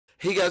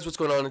Hey guys, what's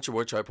going on? It's your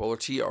boy Tripolar,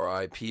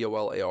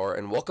 Tripolar,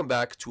 and welcome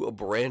back to a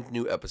brand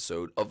new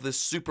episode of the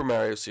Super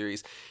Mario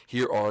series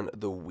here on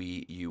the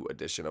Wii U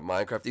edition of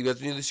Minecraft. If you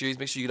guys are new to the series,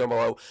 make sure you go down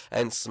below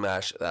and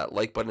smash that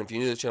like button. If you're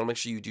new to the channel, make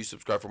sure you do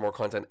subscribe for more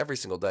content every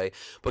single day.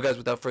 But guys,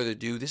 without further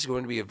ado, this is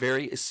going to be a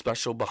very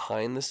special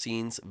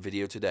behind-the-scenes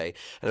video today,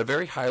 and a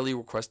very highly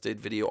requested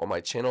video on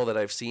my channel that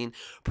I've seen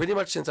pretty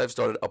much since I've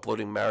started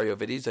uploading Mario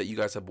videos that you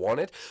guys have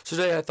wanted. So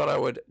today I thought I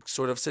would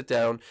sort of sit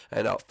down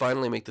and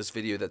finally make this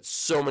video that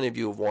so many of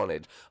you have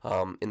wanted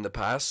in the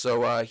past.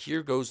 So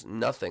here goes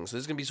nothing. So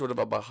this is gonna be sort of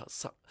a behind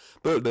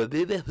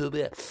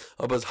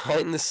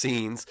the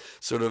scenes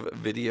sort of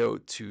video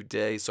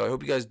today. So I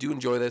hope you guys do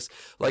enjoy this.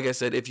 Like I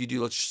said, if you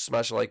do, let's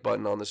smash the like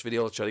button on this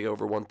video. Let's try to get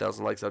over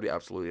 1,000 likes. That'd be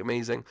absolutely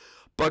amazing.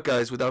 But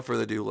guys, without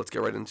further ado, let's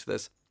get right into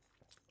this.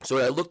 So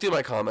I looked through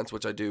my comments,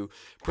 which I do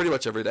pretty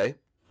much every day.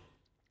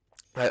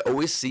 I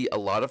always see a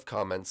lot of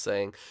comments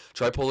saying,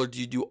 Tripolar, do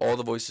you do all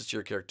the voices to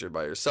your character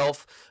by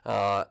yourself?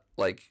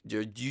 Like,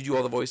 do you do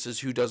all the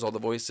voices? Who does all the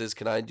voices?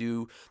 Can I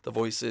do the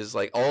voices?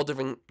 Like, all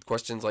different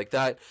questions like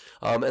that.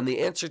 And the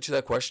answer to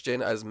that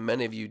question, as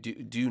many of you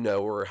do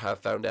know or have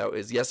found out,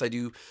 is yes, I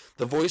do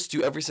the voice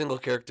to every single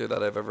character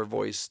that I've ever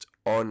voiced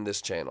on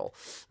this channel.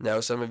 Now,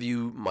 some of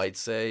you might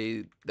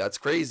say, that's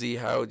crazy.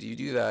 How do you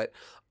do that?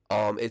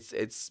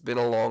 It's been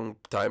a long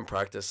time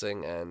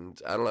practicing,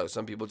 and I don't know,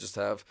 some people just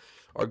are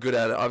good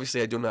at it.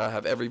 Obviously, I do not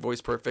have every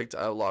voice perfect.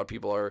 A lot of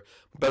people are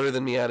better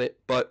than me at it,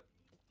 but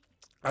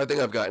I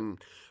think I've gotten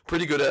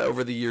pretty good at it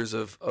over the years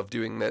of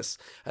doing this.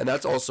 And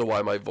that's also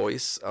why my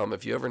voice,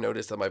 if you ever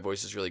notice that my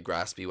voice is really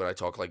graspy when I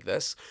talk like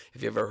this,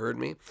 if you ever heard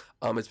me,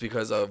 it's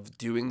because of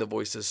doing the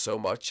voices so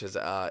much.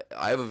 I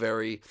have a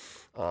very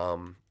I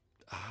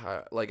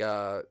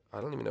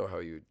don't even know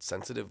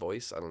sensitive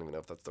voice. I don't even know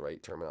if that's the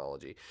right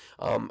terminology.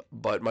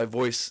 But my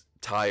voice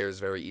tires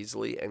very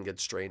easily and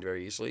gets strained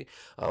very easily.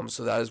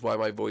 So that is why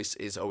my voice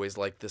is always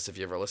like this. If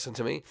you ever listen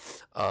to me,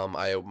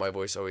 my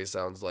voice always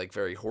sounds like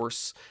very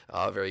hoarse,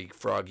 very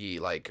froggy,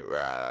 like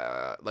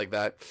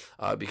that,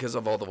 because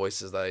of all the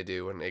voices that I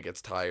do, and it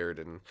gets tired.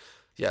 And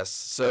yes,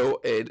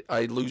 so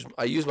I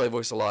use my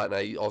voice a lot, and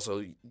I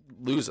also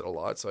lose it a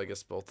lot, so I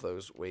guess both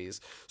those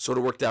ways sort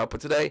of worked out.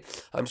 But today,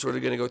 I'm sort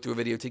of going to go through a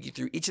video, take you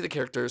through each of the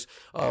characters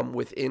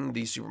within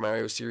the Super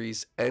Mario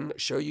series, and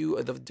show you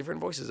the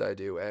different voices I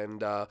do,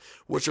 and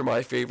which are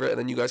my favorite, and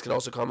then you guys can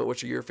also comment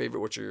which are your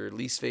favorite, which are your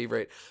least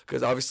favorite,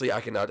 because obviously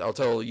I'll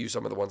tell you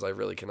some of the ones I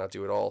really cannot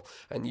do at all,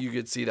 and you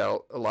could see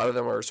that a lot of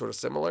them are sort of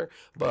similar,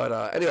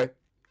 but anyway,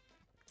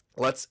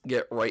 let's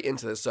get right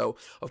into this. So,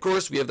 of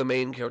course, we have the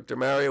main character,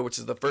 Mario, which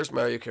is the first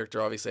Mario character,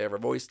 obviously, I ever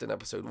voiced in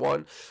episode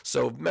 1.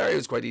 So, Mario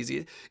is quite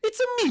easy.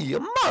 It's me,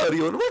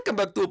 Mario, and welcome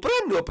back to a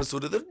brand new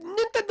episode of the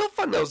Nintendo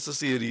Funhouse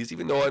series,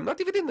 even though I'm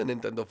not even in the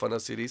Nintendo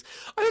Funhouse series.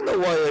 I don't know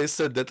why I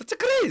said that. That's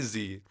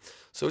crazy.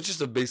 So, it's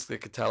just a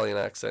basic Italian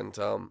accent.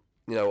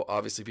 You know,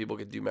 obviously people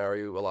could do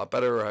Mario a lot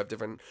better or have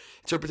different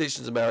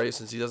interpretations of Mario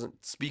since he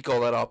doesn't speak all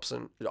that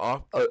often.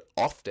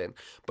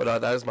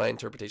 But that is my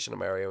interpretation of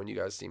Mario, and you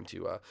guys seem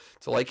to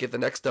like it. The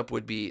next up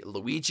would be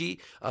Luigi,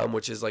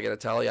 which is like an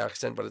Italian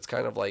accent, but it's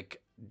kind of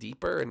like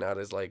deeper and not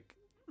as like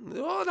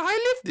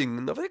high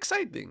lifting, not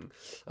exciting.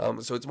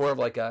 So it's more of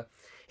like a,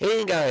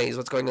 hey guys,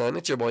 what's going on?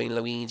 It's your boy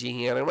Luigi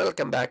here, and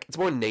welcome back. It's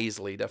more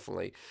nasally,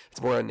 definitely.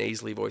 It's more a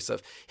nasally voice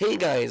of, hey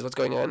guys, what's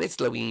going on? It's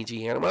Luigi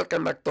here, and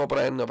welcome back to a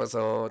brand new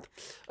episode.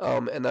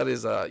 And that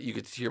is, you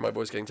could hear my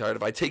voice getting tired.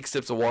 If I take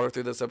sips of water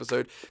through this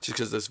episode, just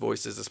because this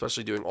voice is,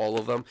 especially doing all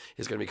of them,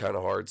 is going to be kind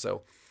of hard,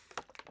 so.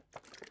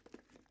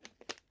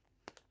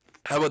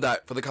 How about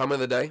that? For the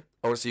comment of the day,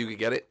 I want to see who can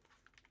get it.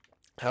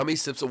 How many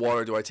sips of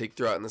water do I take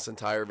throughout in this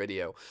entire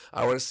video?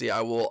 I want to see. I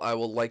will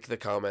like the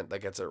comment that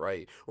gets it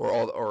right,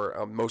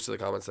 or most of the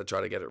comments that try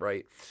to get it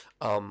right.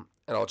 And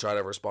I'll try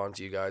to respond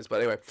to you guys.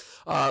 But anyway,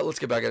 let's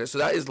get back at it. So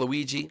that is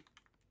Luigi,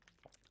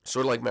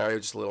 sort of like Mario,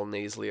 just a little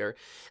nasalier.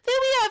 Then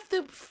we have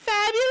the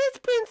fabulous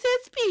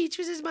Princess Peach,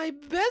 which is my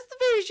best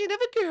version of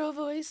a girl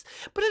voice,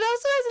 but it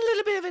also has a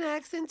little bit of an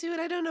accent to it.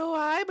 I don't know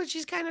why, but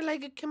she's kind of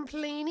like a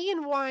complainy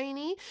and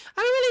whiny.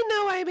 I don't really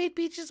know why I made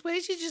Peach this way.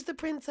 She's just a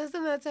princess,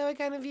 and that's how I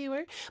kind of view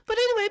her. But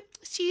anyway,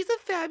 she's a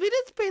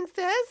fabulous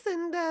princess,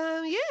 and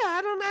yeah,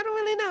 I don't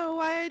really know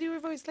why I do her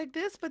voice like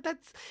this, but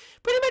that's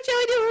pretty much how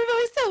I do her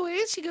voice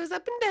always. She goes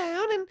up and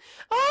down, and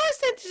all her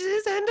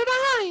sentences end on a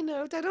high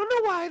note. I don't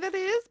know why that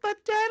is, but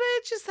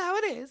it's just how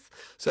it is.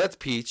 So that's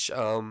Peach.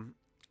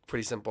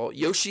 Pretty simple.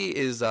 Yoshi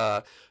is,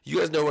 you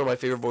guys know one of my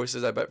favorite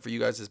voices, I bet, for you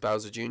guys is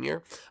Bowser Jr.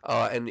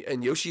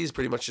 And Yoshi is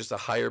pretty much just a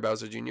higher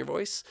Bowser Jr.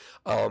 voice.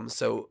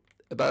 So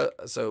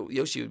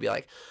Yoshi would be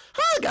like,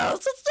 hi guys,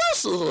 it's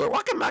Yoshi here.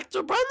 Welcome back to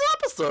a brand new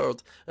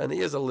episode. And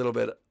he has a little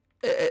bit,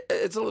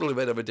 it's a little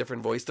bit of a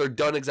different voice. They're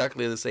done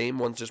exactly the same.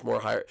 One's just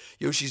more higher.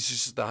 Yoshi's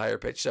just the higher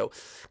pitch. So,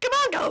 come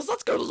on guys,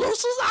 let's go to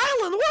Yoshi's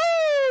Island.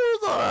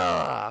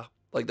 Woo!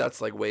 Like,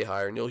 that's like way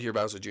higher, and you'll hear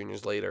Bowser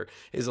Jr.'s later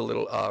is a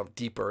little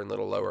deeper and a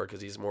little lower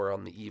because he's more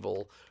on the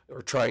evil,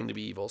 or trying to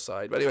be evil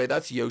side. But anyway,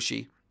 that's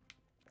Yoshi.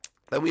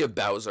 Then we have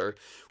Bowser,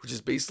 which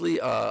is basically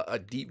a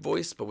deep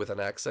voice but with an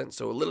accent,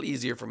 so a little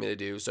easier for me to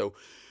do. So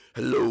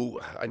Hello.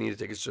 I need to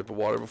take a sip of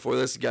water before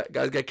this.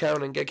 Guys, get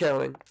counting. Get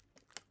counting.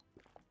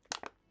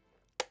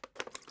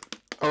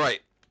 All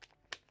right.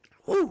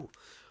 Woo.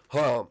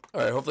 All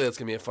right, hopefully that's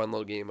going to be a fun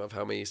little game of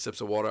how many sips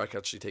of water I can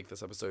actually take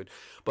this episode.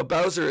 But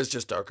Bowser is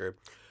just darker.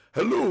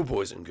 Hello,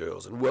 boys and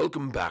girls, and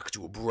welcome back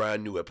to a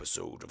brand new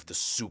episode of the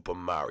Super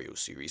Mario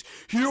series.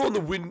 Here on the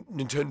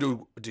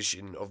Nintendo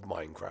edition of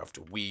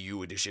Minecraft, Wii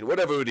U edition,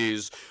 whatever it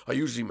is. I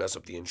usually mess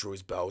up the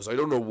intros, Bowser. I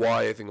don't know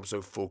why I think I'm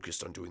so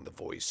focused on doing the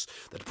voice.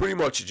 That pretty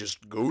much it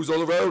just goes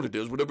all around and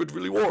does whatever it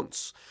really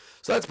wants.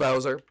 So that's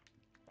Bowser.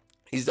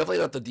 He's definitely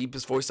not the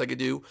deepest voice I could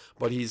do,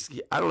 but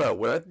I don't know,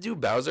 when I do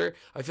Bowser,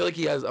 I feel like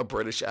he has a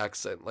British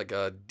accent, like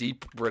a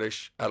deep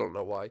British, I don't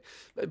know why.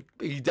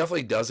 He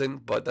definitely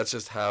doesn't, but that's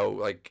just how,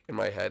 like, in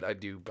my head, I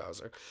do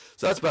Bowser.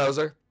 So that's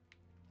Bowser.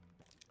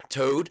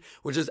 Toad,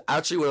 which is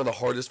actually one of the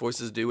hardest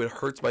voices to do. It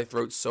hurts my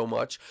throat so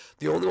much.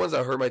 The only ones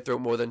that hurt my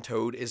throat more than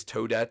Toad is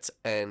Toadette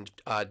and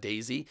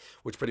Daisy,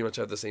 which pretty much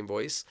have the same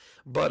voice.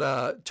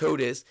 But Toad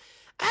is...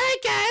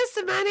 Alright guys,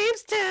 so my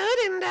name's Toad,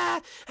 and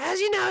as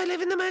you know, I live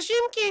in the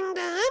Mushroom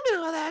Kingdom and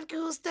all that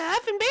cool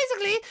stuff, and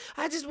basically,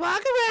 I just walk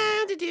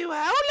around to do,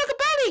 oh look, a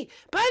bunny!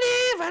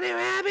 Bunny, bunny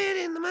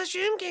rabbit in the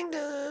Mushroom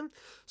Kingdom.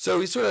 So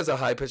he sort of has a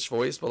high-pitched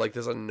voice, but like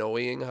this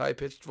annoying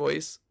high-pitched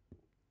voice.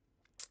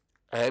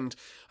 And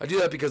I do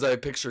that because I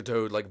picture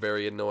Toad like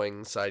very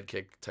annoying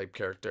sidekick type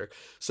character.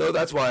 So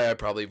that's why I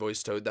probably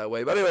voiced Toad that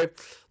way. But anyway,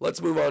 let's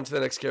move on to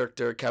the next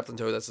character. Captain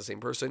Toad, that's the same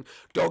person.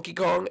 Donkey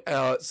Kong,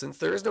 since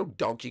there is no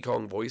Donkey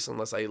Kong voice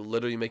unless I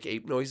literally make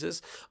ape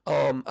noises,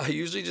 I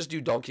usually just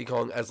do Donkey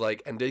Kong as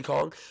like, and Diddy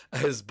Kong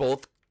as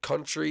both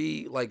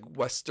country, like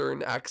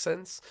western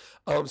accents.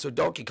 So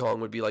Donkey Kong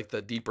would be like the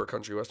deeper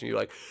country western. You're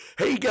like,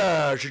 hey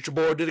guys, it's your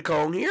boy Diddy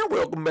Kong here.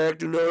 Welcome back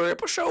to another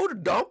episode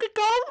of Donkey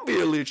Kong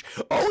Village.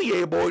 Oh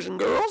yeah, boys and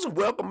girls, and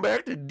welcome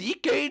back to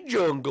DK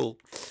Jungle.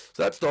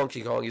 So that's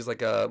Donkey Kong. He's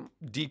like a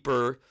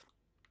deeper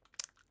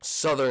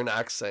southern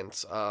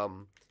accent,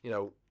 you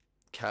know,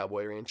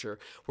 cowboy rancher,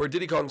 where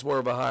Diddy Kong's more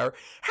of a higher,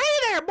 hey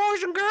there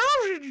boys and girls,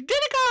 it's Diddy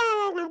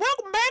Kong and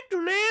welcome back to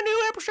a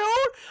new episode.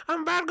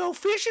 I'm about to go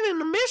fishing in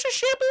the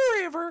Mississippi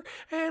River,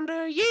 and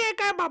yeah, I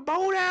got my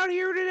boat out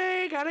here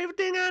today, got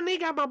everything I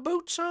need, got my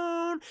boots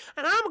on,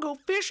 and I'm gonna go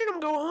fishing,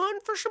 I'm gonna go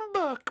hunt for some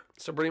buck.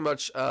 So pretty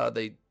much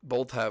they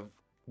both have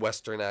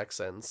western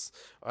accents.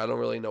 I don't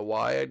really know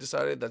why I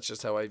decided, that's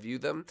just how I view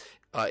them.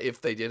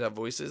 If they did have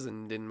voices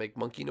and didn't make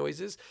monkey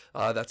noises,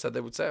 that's how they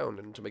would sound.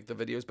 And to make the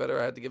videos better,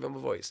 I had to give them a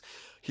voice.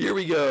 Here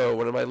we go.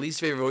 One of my least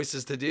favorite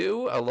voices to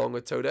do, along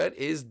with Toadette,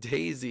 is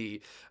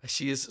Daisy.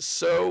 She is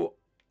so...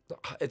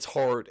 It's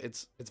hard.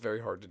 It's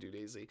very hard to do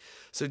Daisy.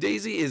 So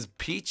Daisy is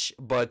Peach,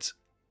 but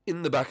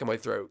in the back of my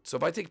throat. So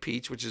if I take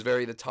Peach, which is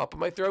very the top of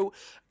my throat,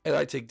 and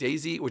I take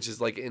Daisy, which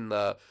is like in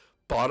the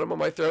bottom of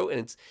my throat,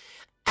 and it's...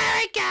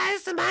 Alright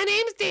guys, so my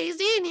name's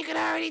Daisy, and you can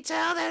already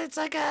tell that it's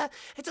a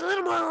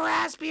little more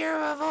raspier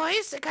of a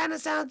voice. It kind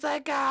of sounds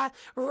like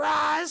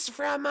Roz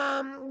from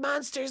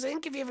Monsters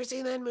Inc., if you ever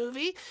seen that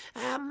movie.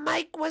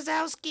 Mike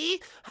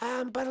Wazowski,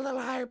 but a little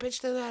higher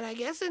pitched than that, I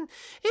guess. And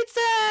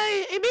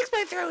it makes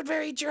my throat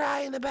very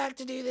dry in the back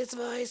to do this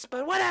voice,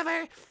 but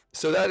whatever.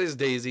 So that is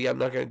Daisy. I'm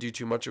not going to do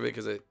too much of it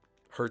because it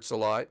hurts a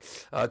lot.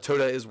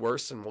 Toadette is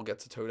worse, and we'll get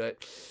to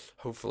Toadette.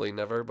 Hopefully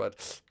never,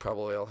 but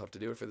probably I'll have to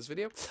do it for this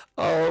video.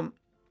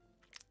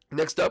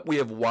 Next up, we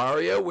have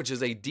Wario, which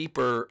is a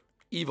deeper,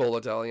 evil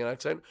Italian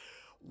accent.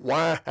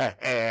 Wario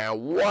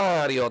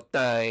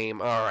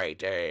time. All right,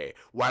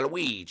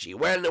 Waluigi,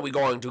 when are we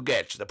going to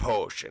get the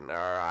potion?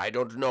 I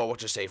don't know what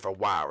to say for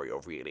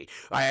Wario, really.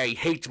 I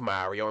hate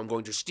Mario. I'm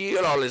going to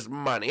steal all his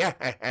money.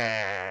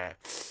 And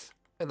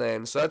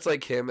then, so that's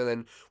like him. And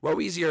then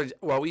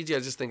Waluigi, I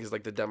just think is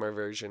like the dumber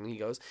version. He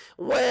goes,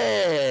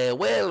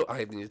 well,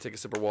 I need to take a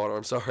sip of water.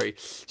 I'm sorry.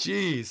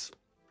 Jeez.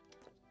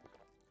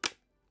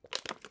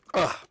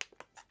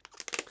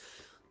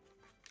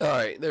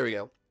 Alright, there we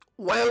go.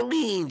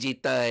 Waluigi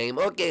time.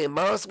 Okay,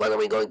 boss, what are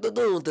we going to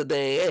do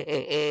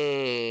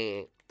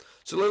today?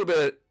 So a little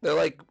bit, they're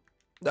like,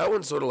 that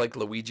one's sort of like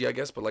Luigi, I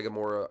guess, but like a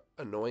more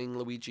annoying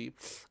Luigi.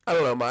 I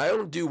don't know, I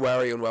don't do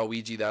Wario and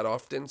Waluigi that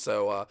often,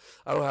 so I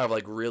don't have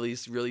like really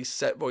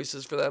set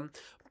voices for them,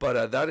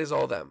 but that is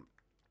all them.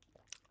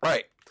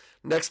 Alright,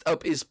 next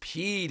up is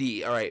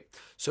Petey. Alright,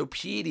 so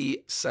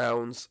Petey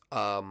sounds,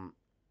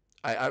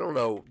 I don't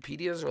know,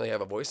 Petey doesn't really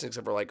have a voice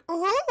except for like,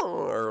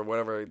 or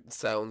whatever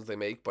sounds they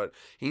make, but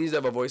he needs to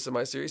have a voice in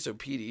my series. So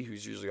Petey,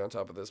 who's usually on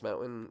top of this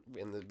mountain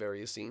in the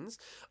various scenes,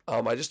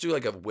 I just do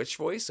like a witch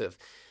voice of,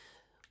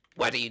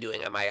 what are you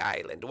doing on my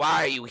island?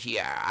 Why are you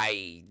here?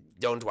 I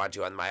don't want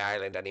you on my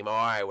island anymore.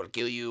 I will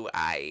kill you.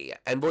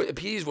 And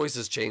Petey's voice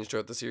has changed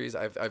throughout the series.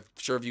 I'm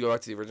sure if you go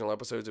back to the original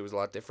episodes, it was a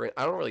lot different.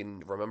 I don't really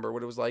remember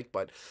what it was like,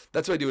 but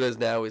that's what I do it as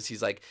now. Is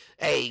he's like,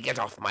 "Hey, get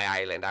off my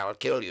island! I will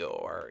kill you."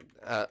 Or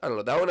I don't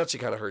know. That one actually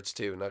kind of hurts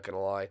too. Not gonna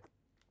lie,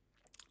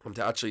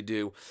 to actually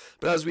do.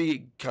 But as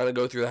we kind of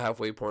go through the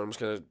halfway point, I'm just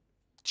gonna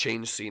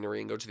change scenery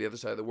and go to the other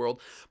side of the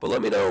world. But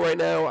let me know right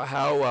now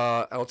how,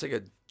 I'll take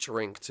a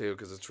drink too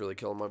because it's really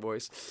killing my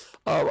voice.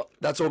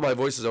 That's why my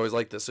voice is always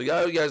like this. So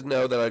yeah, you guys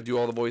know that I do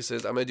all the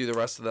voices. I'm going to do the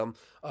rest of them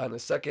in a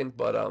second,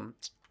 but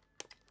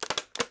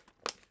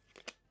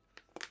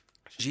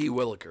gee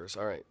willikers.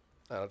 All right.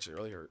 That actually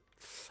really hurt.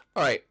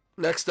 All right,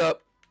 next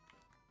up.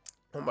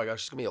 Oh my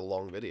gosh, it's going to be a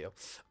long video.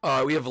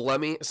 We have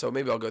Lemmy, so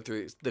maybe I'll go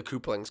through the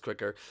couplings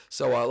quicker.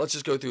 So let's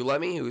just go through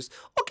Lemmy, who's,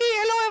 okay,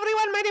 hello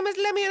everyone, my name is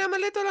Lemmy, and I'm a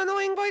little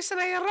annoying voice, and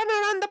I run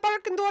around the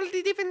park and do all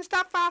the different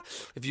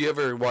stuff. If you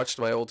ever watched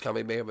my old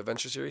Comedy Mayhem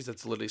Adventure series,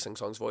 that's literally Sing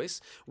Song's voice.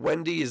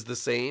 Wendy is the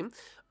same.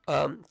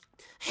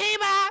 Hey,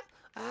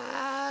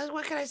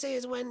 what can I say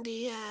is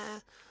Wendy?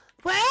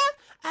 Well,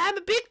 I'm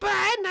a big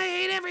bird, and I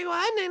hate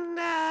everyone, and,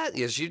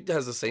 yeah, she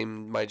has the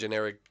same, my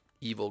generic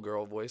evil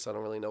girl voice. I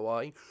don't really know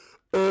why.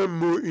 I'm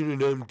Morton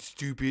and I'm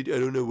stupid. I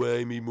don't know why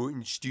I made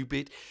Morton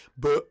stupid,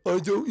 but I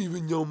don't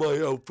even know my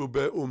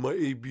alphabet or my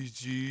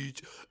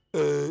ABCs.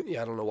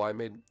 Yeah, I don't know why I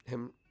made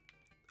him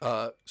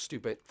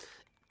stupid.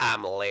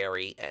 I'm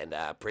Larry, and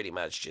pretty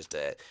much just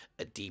a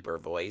deeper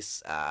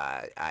voice.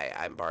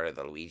 I'm part of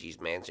the Luigi's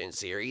Mansion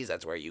series.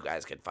 That's where you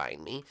guys can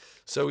find me.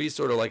 So he's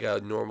sort of like a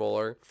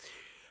normaler.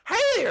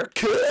 Hi there,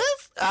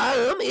 cuz.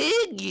 I'm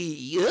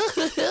Iggy.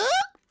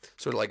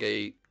 Sort of like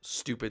a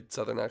stupid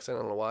southern accent.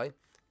 I don't know why.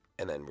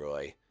 And then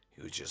Roy,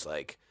 who's just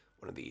like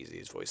one of the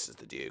easiest voices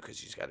to do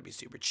because he's got to be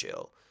super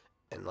chill.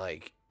 And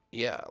like,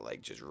 yeah,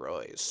 like just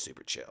Roy is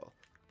super chill.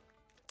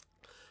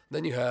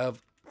 Then you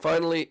have,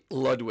 finally,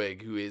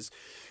 Ludwig, who is,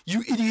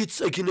 you idiots,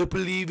 I cannot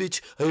believe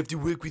it. I have to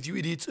work with you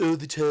idiots all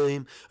the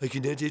time. I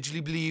cannot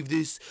actually believe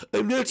this.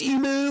 I'm not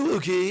emo,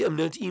 okay? I'm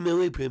not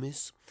emo, I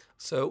promise.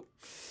 So,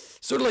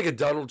 sort of like a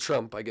Donald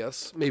Trump, I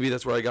guess. Maybe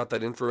that's where I got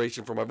that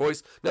information for my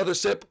voice. Another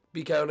sip,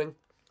 be counting.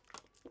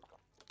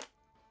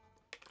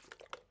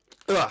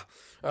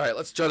 Alright,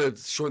 let's try to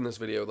shorten this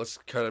video. Let's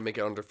kind of make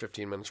it under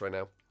 15 minutes right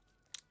now.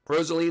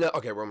 Rosalina,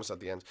 okay, we're almost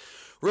at the end.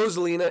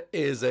 Rosalina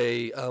is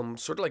a,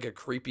 sort of like a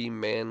creepy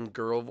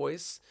man-girl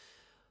voice.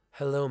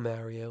 Hello,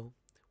 Mario.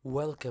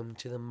 Welcome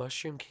to the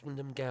Mushroom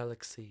Kingdom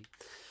Galaxy.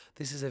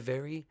 This is a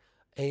very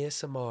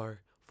ASMR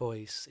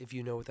voice, if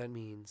you know what that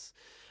means.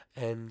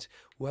 And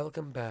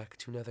welcome back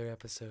to another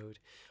episode.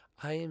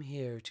 I am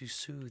here to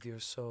soothe your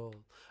soul.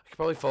 I could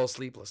probably fall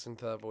asleep listening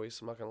to that voice,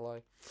 I'm not gonna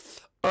lie.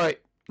 Alright.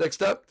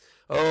 Next up,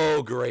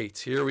 oh great,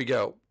 here we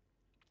go,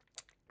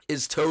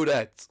 is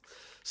Toadette.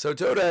 So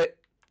Toadette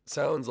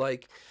sounds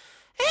like,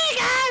 hey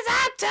guys,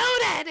 I'm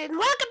Toadette, and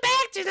welcome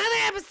back to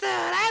another episode.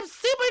 I'm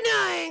super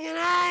annoying, and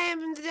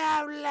I'm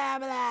blah, blah,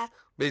 blah.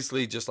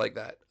 Basically just like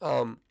that.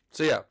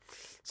 So yeah,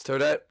 it's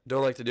Toadette,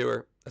 don't like to do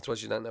her. That's why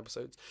she's not in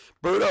episodes.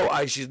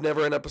 Birdo, she's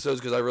never in episodes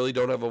because I really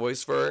don't have a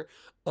voice for her.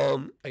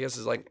 I guess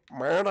it's like,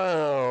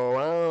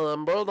 Birdo,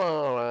 I'm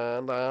Birdo,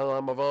 and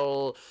I'm a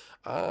vole.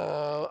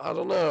 I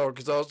don't know,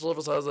 because all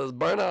Silver says is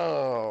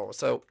Birdo.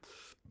 So,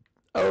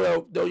 I don't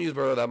know. Don't use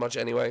Birdo that much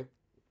anyway.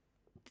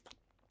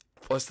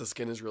 Plus, the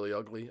skin is really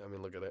ugly. I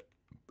mean, look at it.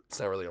 It's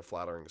not really a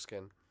flattering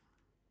skin.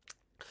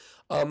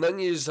 Then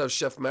you just have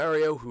Chef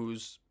Mario,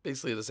 who's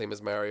basically the same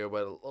as Mario,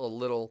 but a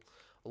little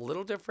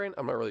different.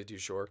 I'm not really too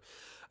sure.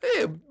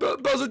 Hey,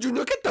 Bowser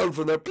Jr., get down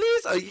from there,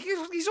 please.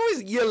 He's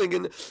always yelling,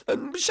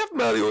 and Chef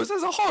Mario has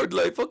a hard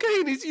life, okay?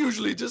 And he's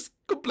usually just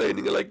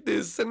complaining like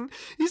this, and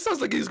he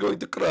sounds like he's going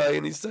to cry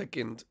any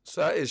second.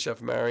 So that is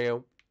Chef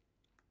Mario.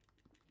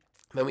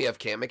 Then we have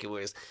Kamek, who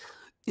is,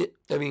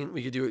 I mean,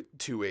 we could do it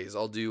two ways.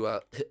 I'll do,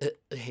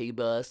 hey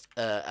boss,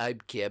 I'm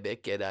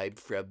Kamek, and I'm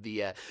from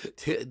the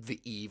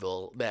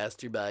evil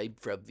mastermind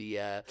from the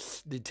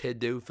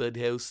Nintendo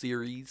Funhouse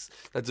series.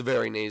 That's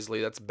very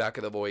nasally. That's back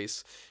of the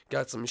voice.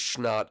 Got some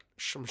snot.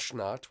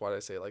 Why did I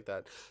say it like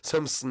that?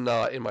 Some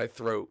snot in my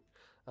throat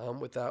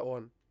with that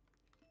one.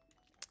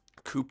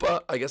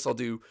 Koopa, I guess I'll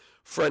do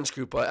French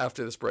Koopa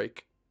after this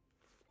break.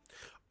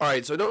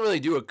 Alright, so I don't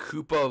really do a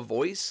Koopa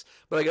voice,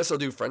 but I guess I'll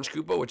do French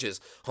Koopa, which is,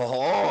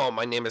 oh,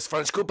 my name is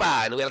French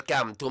Koopa, and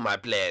welcome to my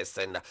place,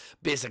 and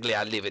basically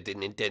I live at the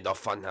Nintendo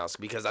Funhouse,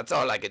 because that's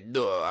all I can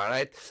do,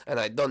 alright? And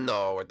I don't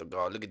know where to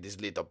go. Look at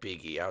this little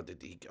piggy. How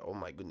did he go? Oh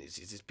my goodness,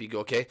 is this piggy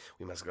okay?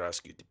 We must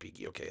rescue the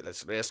piggy, okay?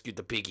 Let's rescue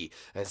the piggy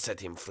and set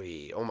him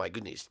free. Oh my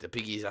goodness, the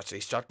piggy is actually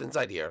trapped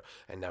inside here,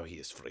 and now he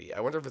is free. I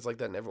wonder if it's like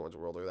that in everyone's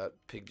world, or that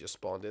pig just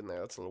spawned in there.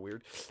 That's a little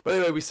weird. But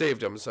anyway, we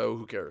saved him, so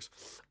who cares?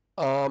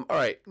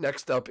 Alright,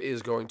 next up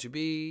is going to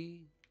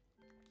be,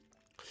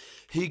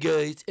 hey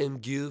guys, I'm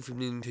Gil from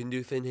the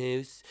Nintendo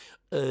Funhouse.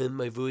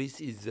 My voice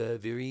is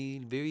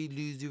very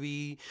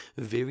losery,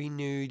 very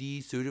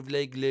nerdy, sort of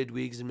like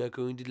Ludwig's, I'm not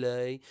going to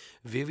lie.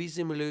 Very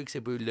similar,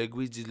 except for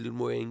Ludwig's is a little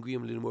more angry,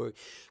 I'm a little more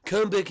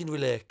calm back and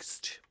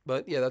relaxed.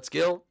 But yeah, that's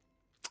Gil.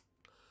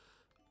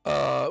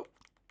 The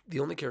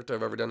only character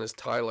I've ever done is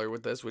Tyler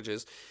with this, which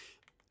is,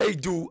 hey,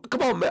 dude,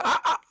 come on, man.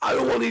 I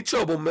don't want any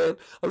trouble, man.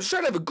 I'm just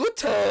trying to have a good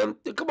time.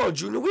 Come on,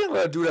 Junior. We don't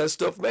gotta do that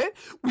stuff, man.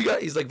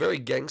 He's like very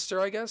gangster,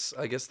 I guess.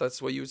 I guess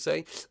that's what you would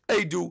say.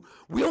 Hey, dude,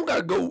 we don't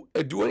gotta go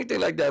and do anything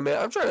like that, man.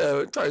 I'm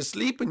trying to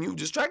sleep, and you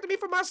distracted me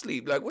from my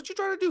sleep. Like, what you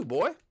trying to do,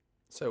 boy?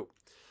 So,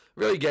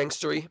 really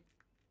gangstery.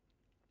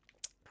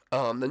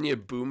 Then you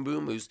have Boom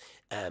Boom, who's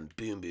I'm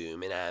Boom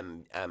Boom,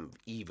 and I'm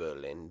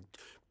evil and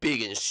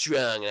big and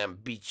strong, and I'm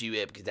beat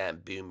you up because I'm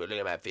Boom Boom. Look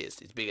at my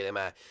fist; it's bigger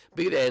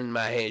than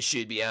my hand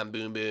should be. I'm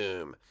Boom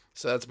Boom.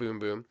 So that's Boom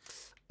Boom.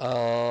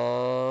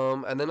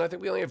 And then I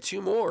think we only have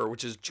two more,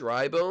 which is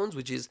Dry Bones,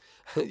 which is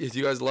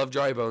you guys love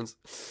Dry Bones.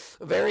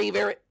 Very,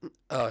 very.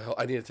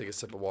 I need to take a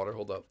sip of water.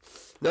 Hold up.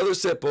 Another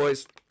sip,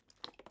 boys.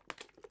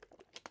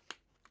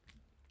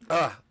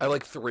 I have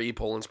like 3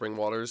 Poland Spring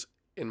waters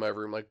in my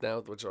room like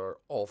now, which are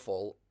all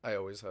full. I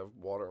always have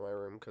water in my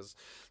room because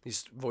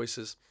these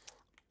voices.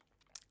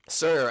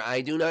 Sir,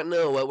 I do not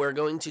know what we're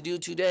going to do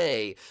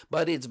today,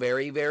 but it's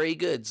very, very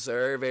good,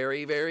 sir.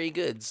 Very, very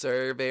good,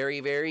 sir.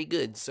 Very, very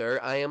good, sir.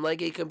 I am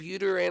like a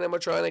computer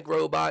animatronic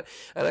robot,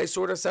 and I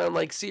sort of sound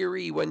like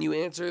Siri when you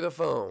answer the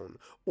phone,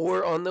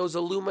 or on those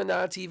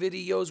Illuminati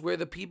videos where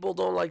the people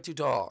don't like to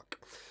talk.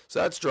 So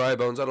that's Dry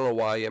Bones. I don't know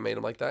why I made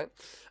him like that.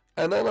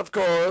 And then, of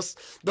course,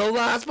 the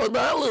last but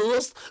not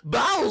least,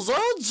 Bowser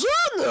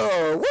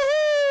Jr.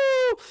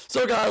 Woo!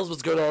 So, guys,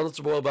 what's going on? It's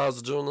your boy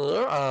Bowser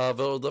Jr.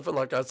 Very different,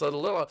 like I said,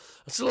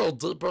 it's a little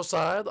deeper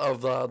side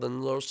of the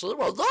nursery.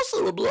 Well, that's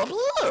a little up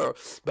here.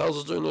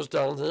 Bowser Jr.'s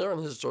down here,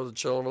 and he's sort of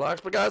chill and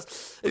relax. But,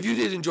 guys, if you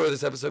did enjoy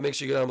this episode, make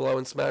sure you go down below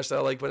and smash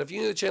that like button. If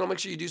you're new to the channel, make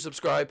sure you do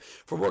subscribe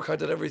for more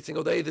content every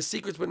single day. The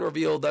secret's been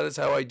revealed. That is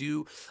how I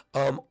do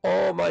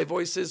all my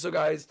voices. So,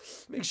 guys,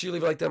 make sure you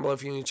leave a like down below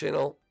if you're new to the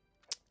channel.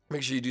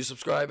 Make sure you do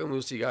subscribe, and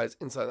we'll see you guys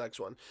inside the next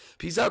one.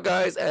 Peace out,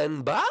 guys,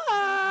 and bye!